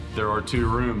 There are 2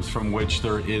 rooms from which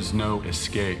there is no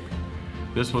escape.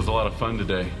 This was a lot of fun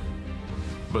today,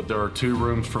 but there are 2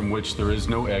 rooms from which there is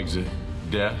no exit,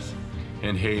 death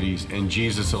and Hades, and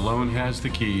Jesus alone has the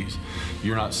keys.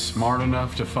 You're not smart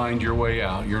enough to find your way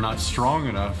out. You're not strong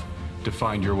enough to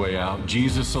find your way out.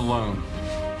 Jesus alone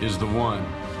is the one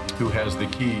who has the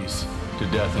keys to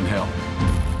death and hell.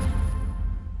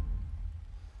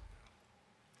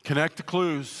 Connect the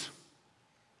clues.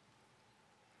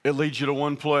 It leads you to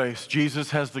one place.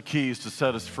 Jesus has the keys to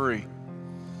set us free.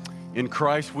 In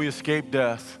Christ, we escape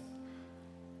death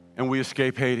and we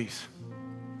escape Hades.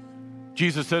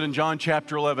 Jesus said in John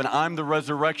chapter 11, I'm the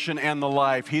resurrection and the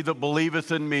life. He that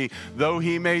believeth in me, though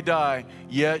he may die,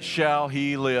 yet shall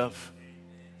he live.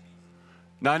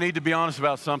 Now, I need to be honest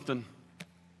about something.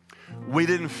 We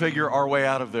didn't figure our way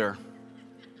out of there.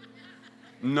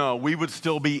 No, we would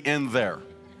still be in there.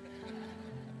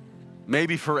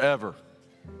 Maybe forever.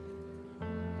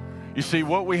 You see,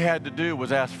 what we had to do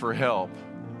was ask for help.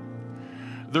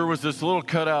 There was this little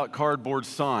cutout cardboard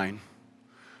sign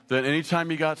that anytime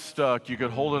you got stuck, you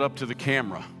could hold it up to the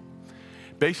camera.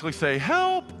 Basically say,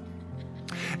 help!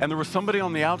 And there was somebody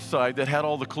on the outside that had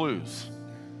all the clues.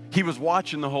 He was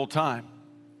watching the whole time.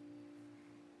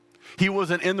 He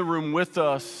wasn't in the room with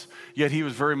us, yet he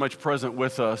was very much present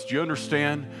with us. Do you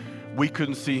understand? We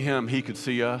couldn't see him, he could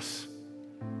see us.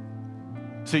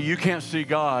 See, you can't see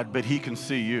God, but he can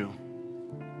see you.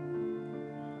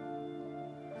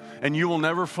 And you will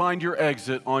never find your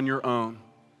exit on your own.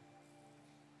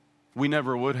 We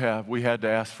never would have. We had to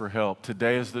ask for help.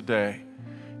 Today is the day.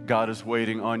 God is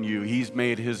waiting on you. He's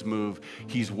made his move.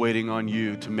 He's waiting on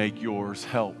you to make yours.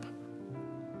 Help.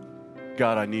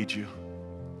 God, I need you.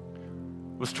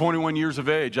 I was 21 years of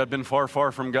age. I've been far,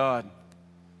 far from God.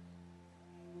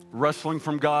 Wrestling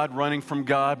from God, running from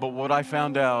God, but what I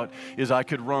found out is I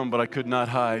could run, but I could not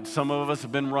hide. Some of us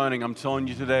have been running. I'm telling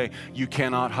you today, you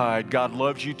cannot hide. God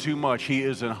loves you too much. He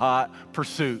is in hot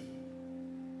pursuit.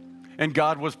 And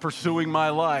God was pursuing my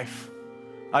life.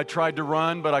 I tried to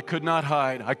run, but I could not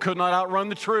hide. I could not outrun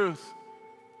the truth.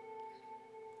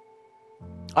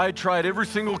 I had tried every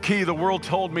single key the world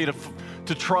told me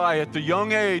to try at the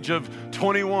young age of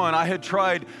 21. I had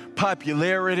tried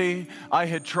popularity. I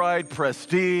had tried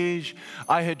prestige.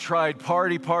 I had tried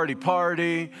party.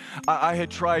 I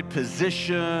had tried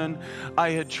position. I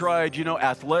had tried,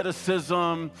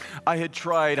 athleticism. I had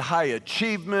tried high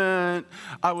achievement.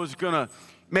 I was going to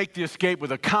make the escape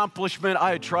with accomplishment.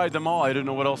 I had tried them all. I didn't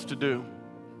know what else to do.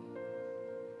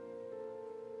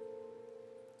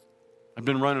 I've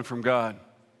been running from God.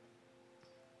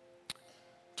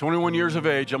 21 years of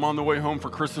age, I'm on the way home for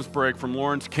Christmas break from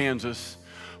Lawrence, Kansas.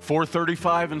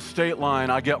 435 in State Line,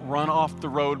 I get run off the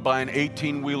road by an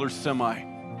 18-wheeler semi.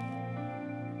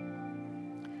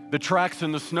 The tracks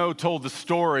in the snow told the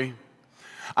story.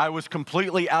 I was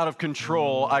completely out of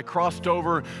control. I crossed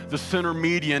over the center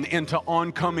median into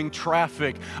oncoming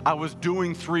traffic. I was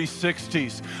doing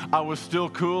 360s. I was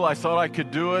still cool. I thought I could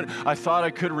do it. I thought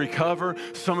I could recover.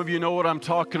 Some of you know what I'm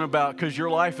talking about because your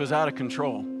life is out of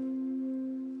control.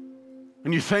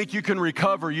 And you think you can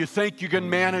recover, you think you can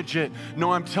manage it.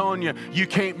 No, I'm telling you, you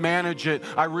can't manage it.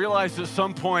 I realized at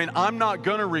some point, I'm not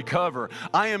gonna recover.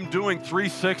 I am doing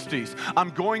 360s. I'm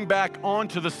going back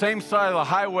onto the same side of the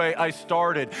highway I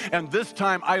started. And this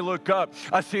time I look up,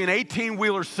 I see an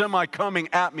 18-wheeler semi coming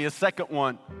at me, a second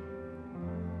one.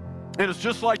 And it's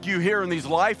just like you hear in these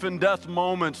life and death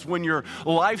moments when your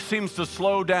life seems to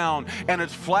slow down and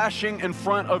it's flashing in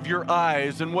front of your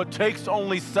eyes, and what takes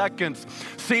only seconds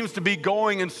seems to be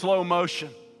going in slow motion.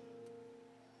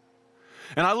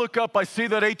 And I look up, I see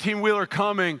that 18-wheeler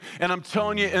coming, and I'm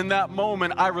telling you, in that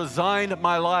moment, I resigned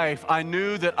my life. I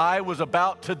knew that I was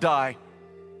about to die.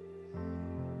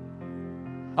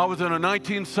 I was in a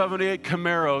 1978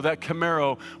 Camaro. That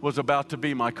Camaro was about to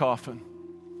be my coffin.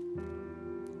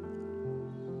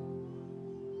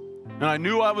 And I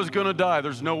knew I was going to die.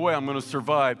 There's no way I'm going to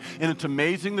survive. And it's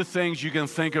amazing the things you can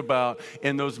think about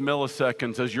in those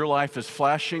milliseconds as your life is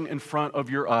flashing in front of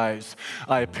your eyes.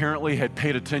 I apparently had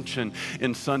paid attention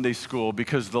in Sunday school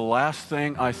because the last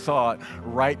thing I thought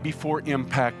right before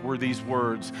impact were these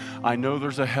words: I know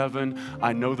there's a heaven.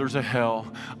 I know there's a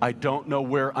hell. I don't know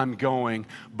where I'm going,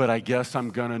 but I guess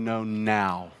I'm going to know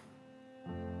now.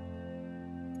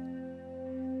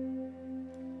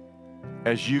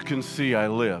 As you can see, I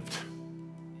lived.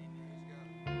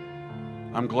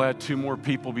 I'm glad two more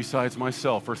people besides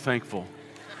myself are thankful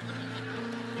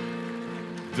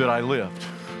that I lived.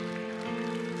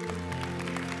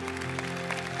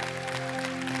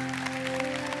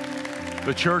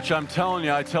 The church, I'm telling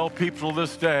you, I tell people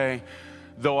this day,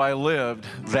 though I lived,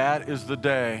 that is the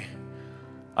day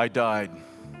I died.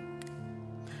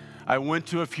 I went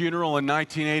to a funeral in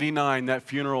 1989. That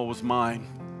funeral was mine.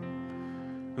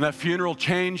 And that funeral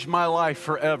changed my life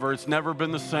forever. It's never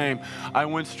been the same. I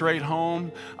went straight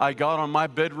home. I got on my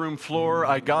bedroom floor.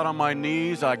 I got on my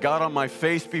knees. I got on my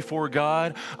face before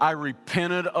God. I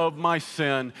repented of my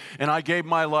sin, and I gave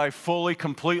my life fully,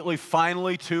 completely,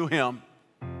 finally to Him.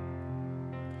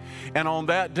 And on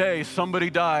that day, somebody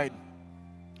died.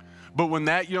 But when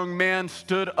that young man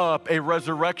stood up, a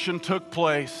resurrection took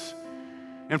place.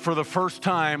 And for the first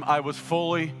time, I was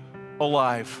fully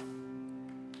alive.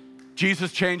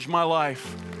 Jesus changed my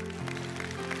life.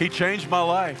 He changed my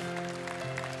life.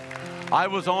 I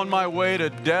was on my way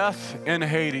to death and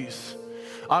Hades.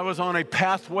 I was on a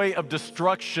pathway of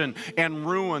destruction and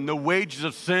ruin. The wages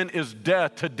of sin is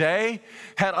death. Today,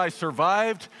 had I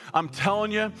survived, I'm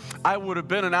telling you, I would have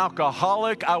been an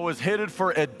alcoholic. I was headed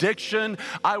for addiction.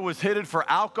 I was headed for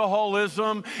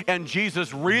alcoholism, and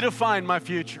Jesus redefined my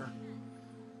future.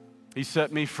 He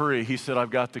set me free. He said, I've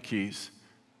got the keys.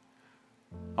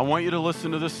 I want you to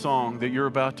listen to this song that you're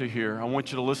about to hear. I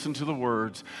want you to listen to the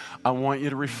words. I want you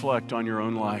to reflect on your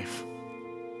own life.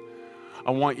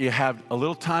 I want you to have a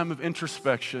little time of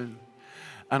introspection,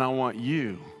 and I want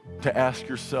you to ask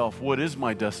yourself, what is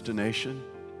my destination?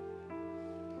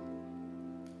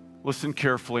 Listen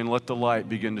carefully and let the light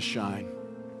begin to shine.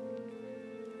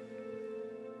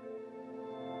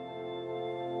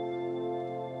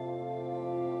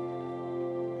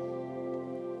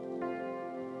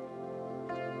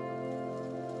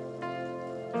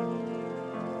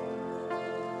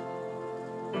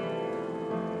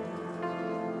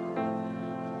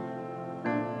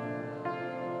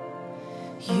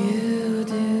 You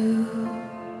do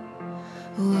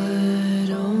what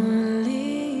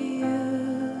only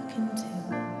you can do.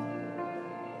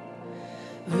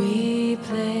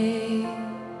 Replace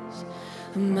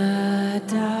my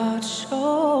doubt,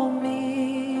 show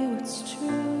me what's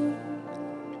true.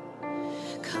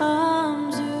 Come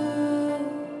do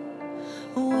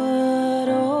what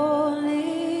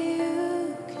only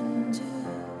you can do.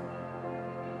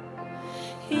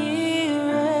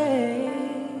 Erase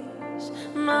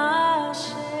my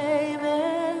shame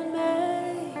and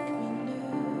make me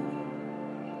new,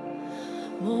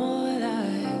 more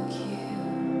like you.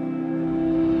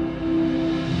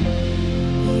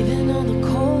 Even on the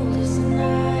coldest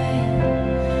night,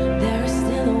 there is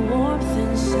still a warmth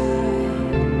inside.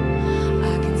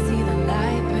 I can see the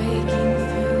light breaking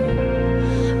through.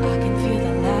 I can feel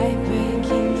the light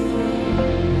breaking through.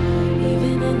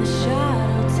 Even in the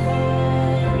shadow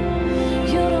time,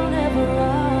 you don't ever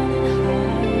run and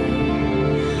hide.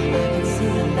 I can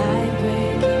see the light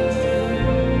breaking through.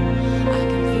 I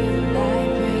can feel the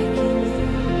light breaking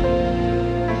through.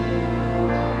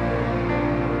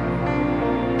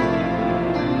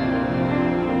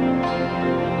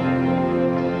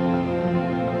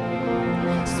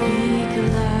 Speak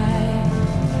life,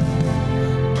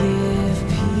 give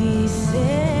peace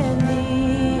in the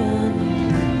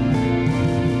unknown.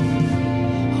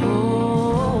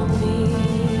 Hold me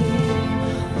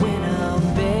when I'm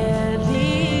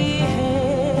barely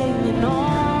hanging on.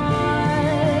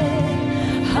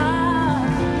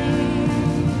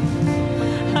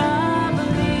 I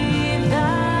believe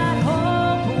that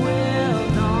hope will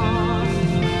dawn.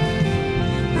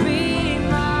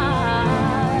 Remind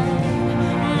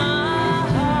my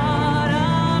heart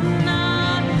I'm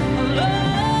not alone.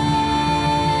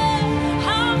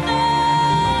 I'm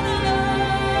not alone.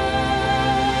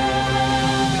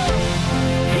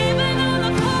 Even on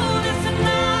the coldest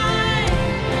night,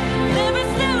 there is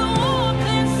still a warmth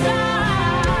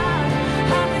inside.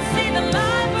 I can see the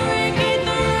light breaking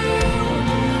through.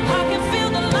 I can feel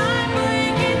the light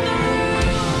breaking through.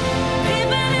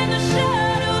 Even in the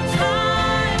shadow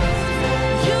times,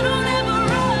 you don't ever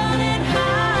run and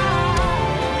hide.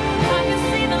 I can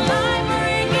see the light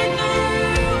breaking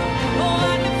through. Oh,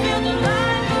 I can feel the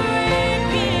light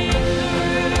breaking through.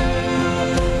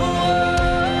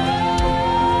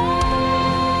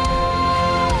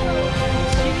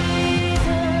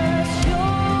 Jesus,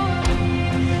 you're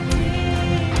redeeming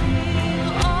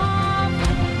all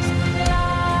things.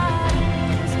 Light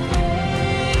is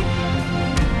breaking.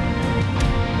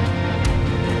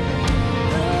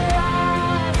 The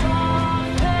lies are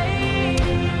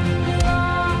fading,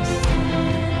 lost in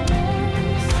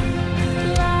mercy.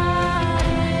 Light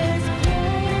is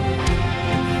breaking.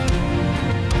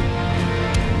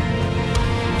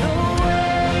 The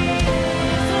weight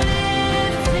is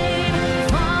lifting,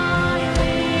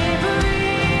 finally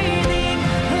breathing.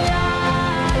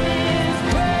 Light is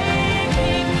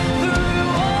breaking through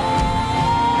all,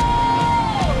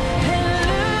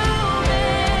 illuminated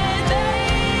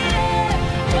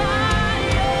by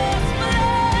your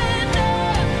splendor.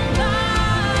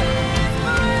 Light is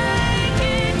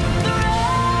breaking through.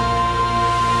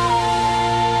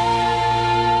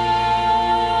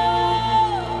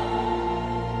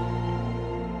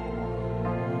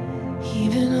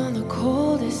 Even on the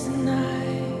coldest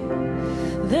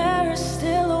night, there is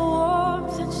still a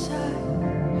warmth inside.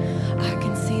 I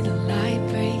can see the light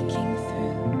breaking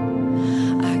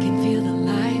through. I can feel the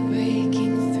light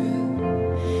breaking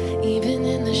through. Even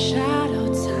in the shadow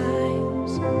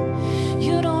times,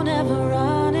 you don't ever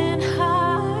run and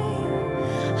hide.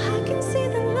 I can see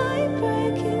the light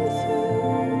breaking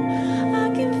through. I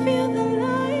can feel the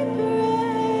light breaking.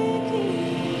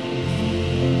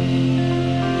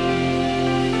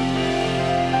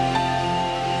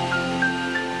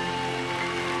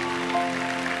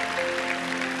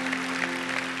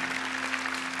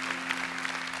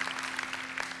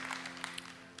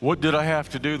 What did I have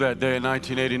to do that day in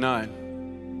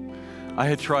 1989? I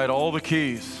had tried all the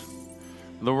keys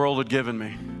the world had given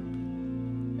me.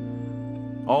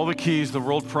 All the keys the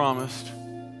world promised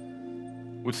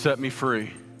would set me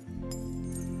free.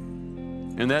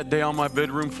 And that day on my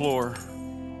bedroom floor,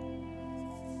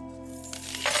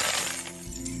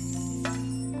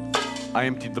 I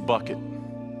emptied the bucket.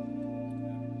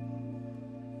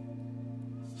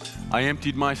 I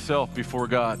emptied myself before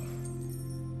God.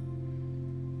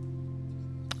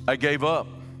 I gave up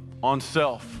on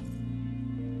self.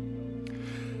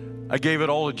 I gave it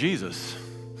all to Jesus.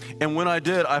 And when I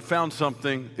did, I found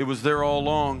something. It was there all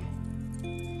along.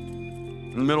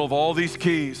 In the middle of all these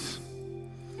keys,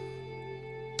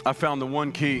 I found the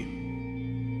one key.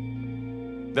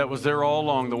 that was there all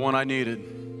along, the one I needed.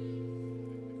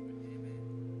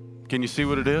 Can you see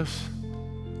what it is?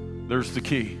 There's the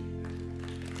key.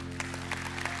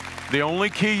 The only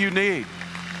key you need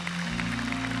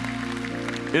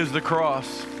is the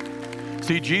cross.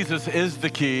 See, Jesus is the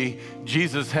key.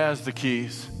 Jesus has the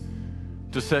keys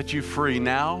to set you free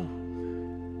now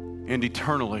and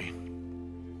eternally.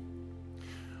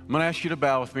 I'm going to ask you to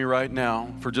bow with me right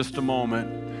now for just a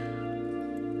moment.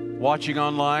 Watching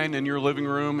online in your living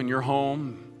room, in your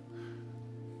home,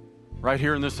 right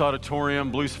here in this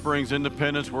auditorium, Blue Springs,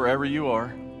 Independence, wherever you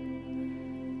are.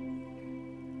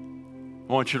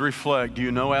 I want you to reflect. Do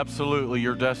you know absolutely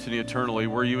your destiny eternally,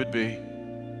 where you would be?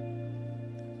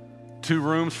 2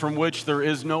 rooms from which there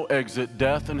is no exit,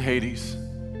 death and Hades.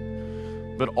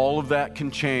 But all of that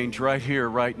can change right here,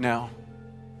 right now.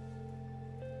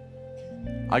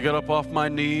 I got up off my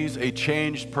knees, a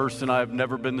changed person. I have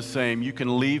never been the same. You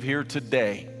can leave here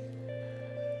today,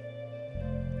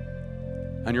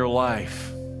 and your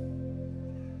life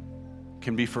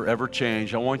can be forever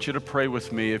changed. I want you to pray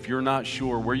with me if you're not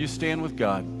sure where you stand with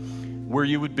God, where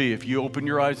you would be if you open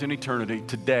your eyes in eternity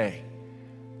today.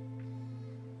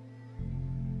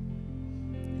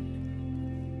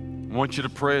 I want you to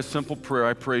pray a simple prayer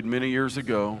I prayed many years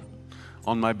ago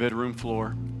on my bedroom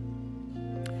floor.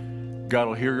 God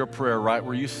will hear your prayer right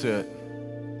where you sit.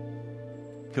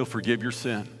 He'll forgive your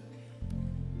sin.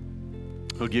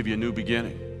 He'll give you a new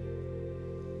beginning.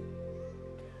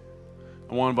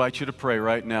 I want to invite you to pray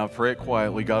right now. Pray it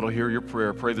quietly. God will hear your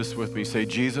prayer. Pray this with me. Say,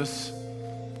 Jesus.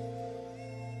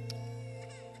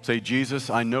 Say, Jesus,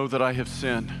 I know that I have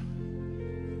sinned.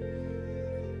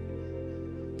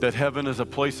 That heaven is a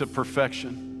place of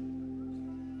perfection.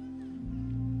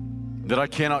 That I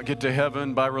cannot get to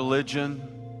heaven by religion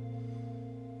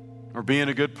or being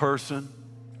a good person.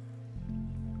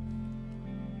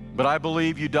 But I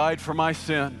believe you died for my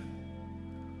sin.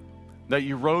 That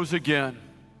you rose again.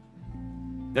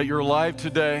 That you're alive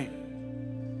today.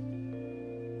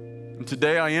 And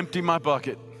today I empty my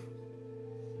bucket.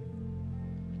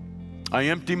 I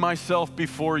empty myself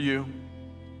before you.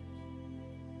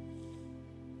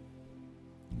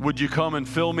 Would you come and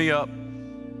fill me up?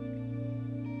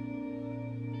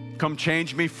 Come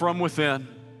change me from within.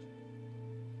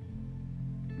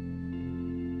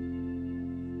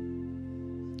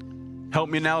 Help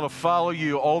me now to follow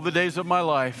you all the days of my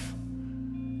life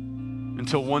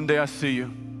until one day I see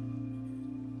you.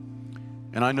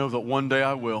 And I know that one day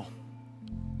I will.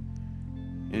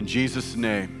 In Jesus'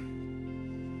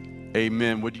 name,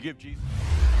 amen. Would you give Jesus...